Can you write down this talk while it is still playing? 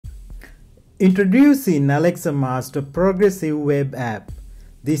Introducing AlexaMaster Progressive Web App.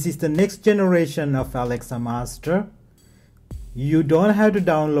 This is the next generation of AlexaMaster. You don't have to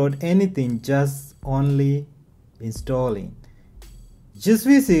download anything, just only installing. Just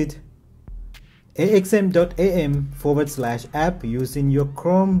visit axm.am/app using your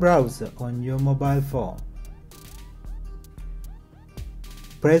Chrome browser on your mobile phone.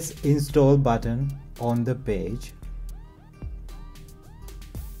 Press Install button on the page.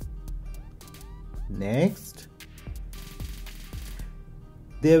 Next,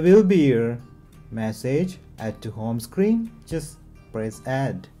 there will be a message add to home screen. Just press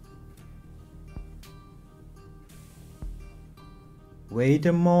add. Wait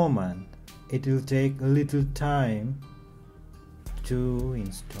a moment, it will take a little time to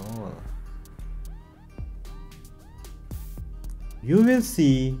install. You will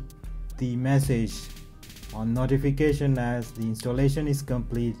see the message on notification as the installation is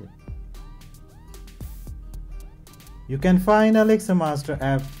completed. You can find AlexaMaster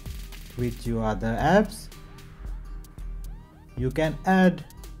app with your other apps. You can add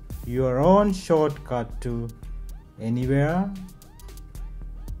your own shortcut to anywhere.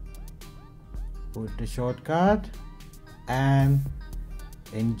 Put the shortcut and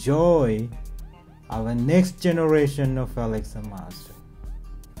enjoy our next generation of AlexaMaster.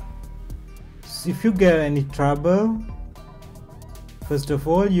 So if you get any trouble, first of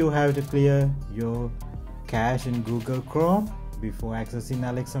all you have to clear your cache in Google Chrome before accessing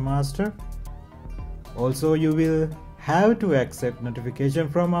AlexaMaster. Also, you will have to accept notification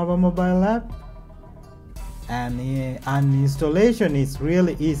from our mobile app, and uninstallation is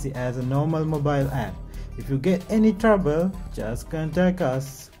really easy as a normal mobile app. If you get any trouble, just contact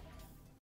us.